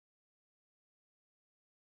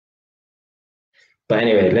But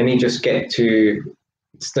anyway, let me just get to,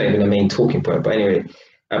 it's not even the main talking point, but anyway,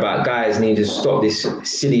 about guys need to stop this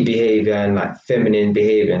silly behavior and like feminine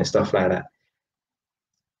behavior and stuff like that.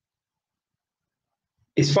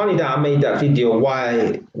 It's funny that I made that video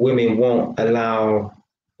why women won't allow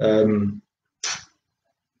certain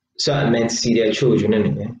men to see their children,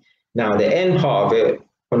 isn't it? Now the end part of it,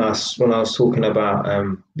 when I was talking about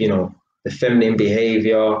you know, the feminine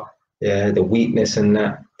behavior, the weakness and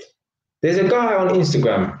that. There's a guy on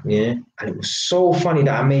Instagram, yeah, and it was so funny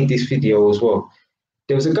that I made this video as well.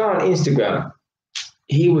 There was a guy on Instagram.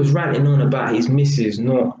 He was ranting on about his missus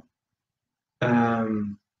not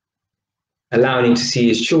allowing him to see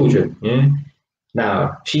his children. Yeah.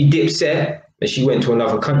 Now she dipset and she went to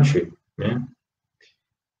another country. Yeah.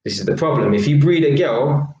 This is the problem. If you breed a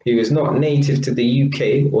girl who is not native to the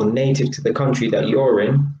UK or native to the country that you're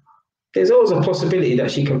in, there's always a possibility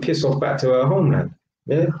that she can piss off back to her homeland.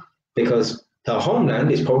 Yeah. Because her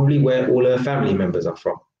homeland is probably where all her family members are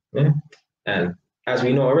from. Yeah. And as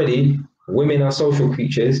we know already, women are social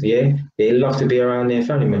creatures. Yeah. They love to be around their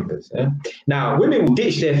family members. Yeah. Now, women will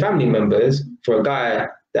ditch their family members for a guy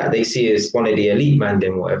that they see as one of the elite man,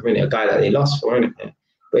 then whatever, innit? A guy that they lust for, innit? Yeah.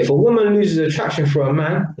 But if a woman loses attraction for a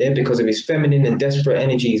man, yeah, because of his feminine and desperate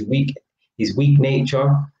energy, his weak nature,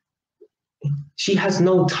 she has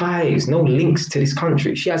no ties, no links to this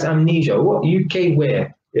country. She has amnesia. What UK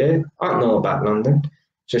where? Yeah, I don't know about London.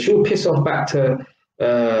 So she'll piss off back to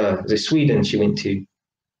the Sweden she went to.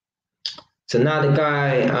 So now the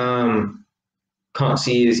guy can't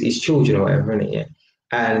see his children or whatever, innit? Yeah.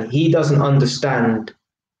 And he doesn't understand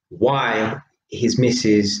why his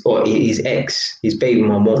missus or his ex, his baby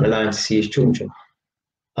mom, won't allow him to see his children.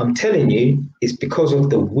 I'm telling you, it's because of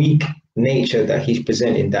the weak nature that he's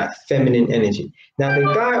presenting, that feminine energy. Now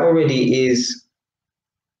the guy already is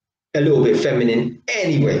a little bit feminine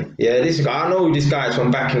anyway. Yeah, this guy, I know who this guy is from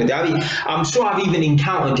back in the day. I mean, I'm sure I've even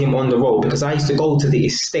encountered him on the road because I used to go to the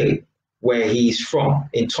estate where he's from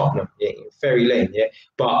in Tottenham, yeah, in Ferry Lane. Yeah,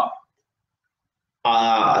 but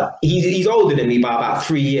he's older than me by about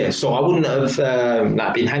 3 years, so I wouldn't have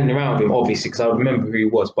like been hanging around with him obviously because I remember who he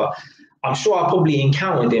was. But I'm sure I probably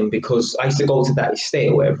encountered him because I used to go to that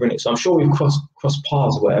estate or whatever, innit? So I'm sure we've crossed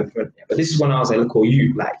paths or whatever. Innit? But this is when I was a little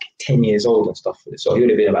youth, like 10 years old and stuff. So he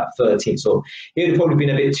would have been about 13. So he would have probably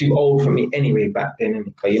been a bit too old for me anyway back then.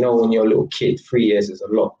 Because you know, when you're a little kid, 3 years is a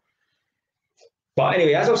lot. But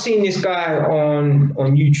anyway, as I've seen this guy on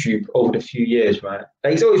YouTube over the few years, right,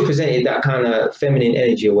 like he's always presented that kind of feminine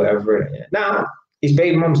energy or whatever. Yeah. Now, his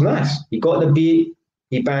baby mum's nice. He got the beat,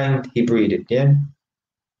 he banged, he breeded, yeah?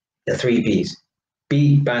 The 3 Bs.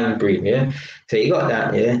 Beat, bang, breed, yeah? So he got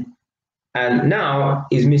that, yeah? And now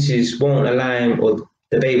his missus won't allow him, or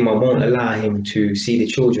the baby mum won't allow him to see the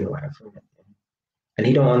children or whatever. And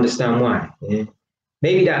he don't understand why, yeah?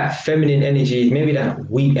 Maybe that feminine energy, maybe that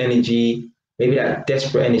weak energy, maybe that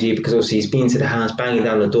desperate energy, because obviously he's been to the house, banging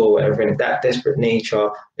down the door, whatever, and that desperate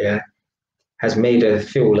nature, yeah, has made her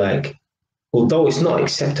feel like, although it's not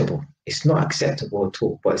acceptable at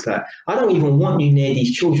all, but it's like, I don't even want you near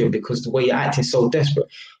these children because the way you're acting so desperate.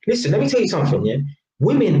 Listen, let me tell you something, yeah?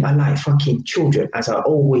 Women are like fucking children, as I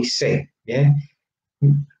always say, yeah?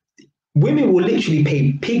 Women will literally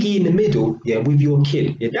play piggy in the middle, yeah, with your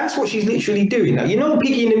kid. Yeah, that's what she's literally doing. Now, you know,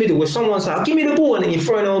 piggy in the middle, where someone's like, give me the ball, and then you're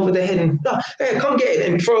throwing it over the head and, no, hey, come get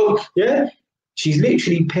it and throw, yeah? She's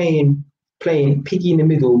literally playing piggy in the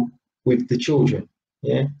middle with the children,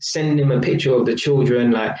 yeah? Sending them a picture of the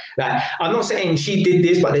children, like I'm not saying she did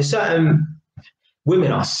this, but there's certain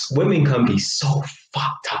women can be so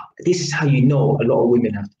fucked up. This is how you know a lot of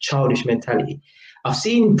women have childish mentality. I've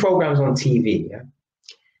seen programs on TV, yeah?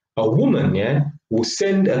 A woman, yeah, will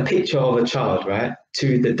send a picture of a child, right,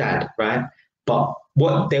 to the dad, right? But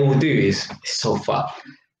what they will do is, it's so fucked.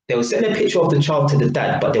 They will send a picture of the child to the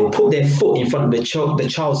dad, but they will put their foot in front of the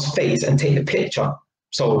child's face and take the picture.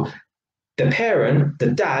 So the parent, the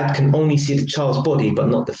dad, can only see the child's body, but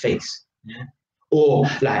not the face. Yeah? Or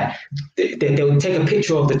like, they'll take a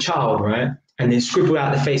picture of the child, right? And then scribble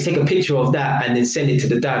out the face, take a picture of that, and then send it to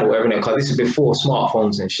the dad or whatever. Because this is before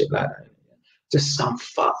smartphones and shit like that. Just some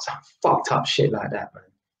fucked up shit like that,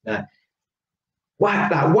 man. Why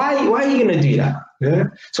are you gonna do that? Yeah.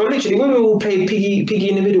 So literally, women will play piggy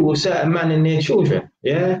in the middle with certain men and their children.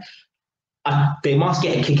 Yeah. They must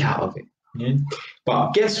get a kick out of it. Yeah.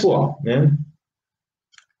 But guess what? Yeah.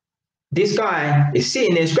 This guy is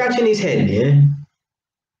sitting there scratching his head, yeah,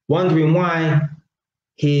 wondering why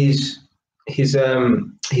his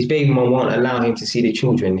baby mom won't allow him to see the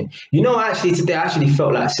children. You know, actually today I actually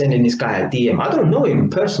felt like sending this guy a DM. I don't know him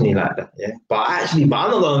personally like that, yeah. But I'm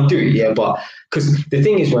not gonna do it, yeah. But because the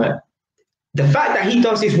thing is, right, The fact that he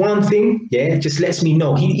does this one thing, yeah, just lets me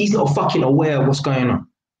know he's not fucking aware of what's going on.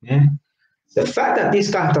 Yeah. The fact that this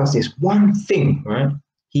guy does this one thing, right?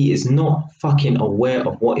 He is not fucking aware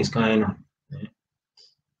of what is going on. Yeah?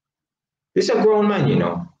 This is a grown man, you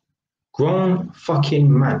know. Grown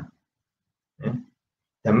fucking man. Yeah?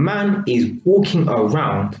 The man is walking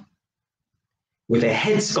around with a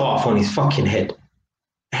headscarf on his fucking head.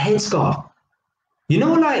 A headscarf. You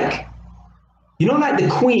know, like the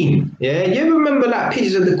Queen, yeah? You ever remember like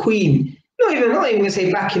pictures of the Queen? Not even gonna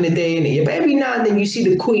say back in the day, innit? Yeah? But every now and then you see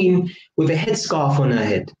the Queen with a headscarf on her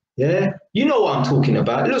head. Yeah, you know what I'm talking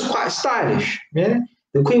about. It looks quite stylish. Yeah,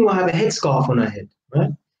 the Queen will have a headscarf on her head,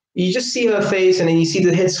 right? You just see her face, and then you see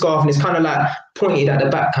the headscarf, and it's kind of like pointed at the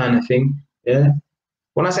back, kind of thing. Yeah.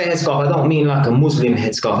 When I say headscarf, I don't mean like a Muslim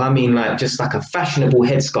headscarf. I mean like just like a fashionable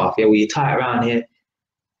headscarf. Yeah, where you tie it around here.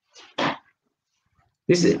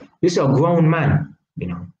 This is a grown man, you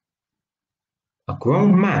know, a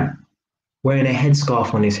grown man wearing a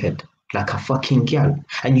headscarf on his head like a fucking gal,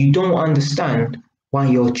 and you don't understand why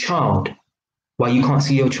you can't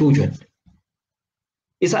see your children.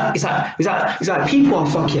 It's like people are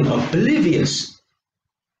fucking oblivious.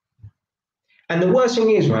 And the worst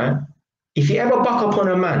thing is, right, if you ever buck up on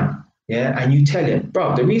a man, yeah, and you tell him,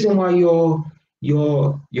 bro, the reason why your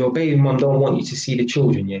baby mum don't want you to see the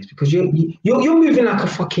children, yeah, is because you're moving like a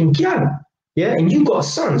fucking gal. Yeah, and you got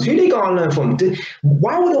sons. Who they gonna learn from?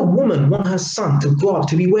 Why would a woman want her son to grow up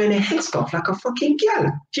to be wearing a headscarf like a fucking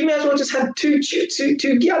gal? She may as well just have two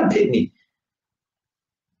gal pitney.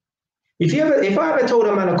 If I ever told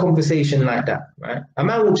a man a conversation like that, right? A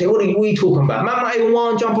man would say, what are you talking about? A man might even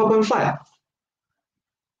want to jump up and fight.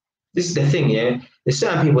 This is the thing, yeah. There's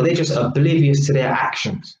certain people, they're just oblivious to their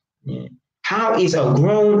actions. Yeah. How is a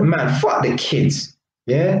grown man? Fuck the kids.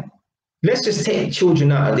 Yeah. Let's just take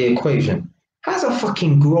children out of the equation. How's a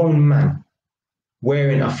fucking grown man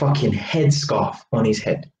wearing a fucking headscarf on his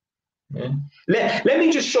head? Yeah? Let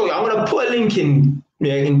me just show you. I'm gonna put a link in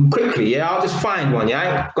quickly. Yeah, I'll just find one. Yeah,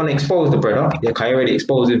 I ain't gonna expose the brother. Yeah, I already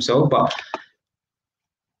exposed himself, but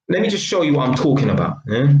let me just show you what I'm talking about.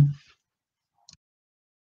 Yeah?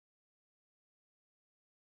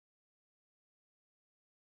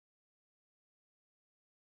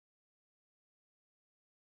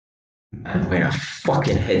 And wearing a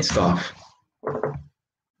fucking headscarf.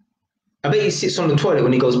 I bet he sits on the toilet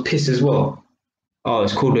when he goes piss as well. Oh,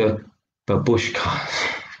 it's called a babushka.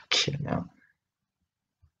 Fucking hell.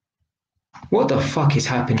 What the fuck is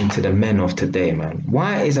happening to the men of today, man?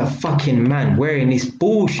 Why is a fucking man wearing this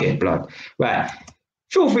bullshit, blood? Right.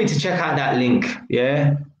 Feel free to check out that link,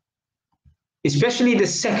 yeah? Especially the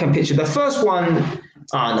second picture. The first one,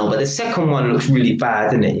 I know, but the second one looks really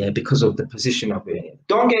bad, doesn't it? Yeah, because of the position of it.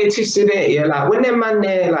 Don't get it twisted, yeah? Like, when them man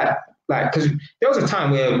there, like, because there was a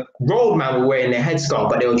time where roadmen were wearing their headscarf,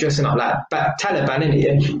 but they were dressing up like Taliban, innit,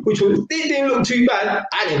 yeah? Which didn't look too bad.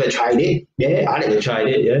 I never tried it, yeah?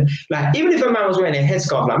 Yeah? Like, even if a man was wearing a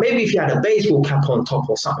headscarf, like maybe if he had a baseball cap on top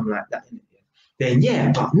or something like that, then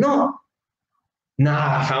yeah, but not.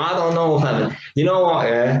 Nah, fam, I don't know, fam. You know what,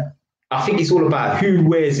 yeah? I think it's all about who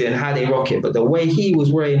wears it and how they rock it, but the way he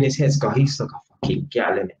was wearing his headscarf, he's like a fucking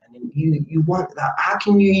gal, innit? You want that? How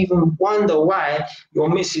can you even wonder why your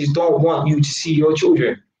missus don't want you to see your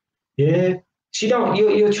children? Yeah, she don't.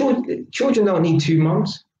 Your children don't need two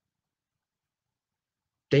mums.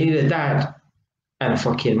 They need a dad and a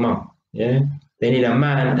fucking mum. Yeah, they need a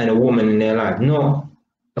man and a woman in their life. No,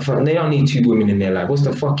 they don't need two women in their life. What's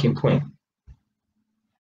the fucking point?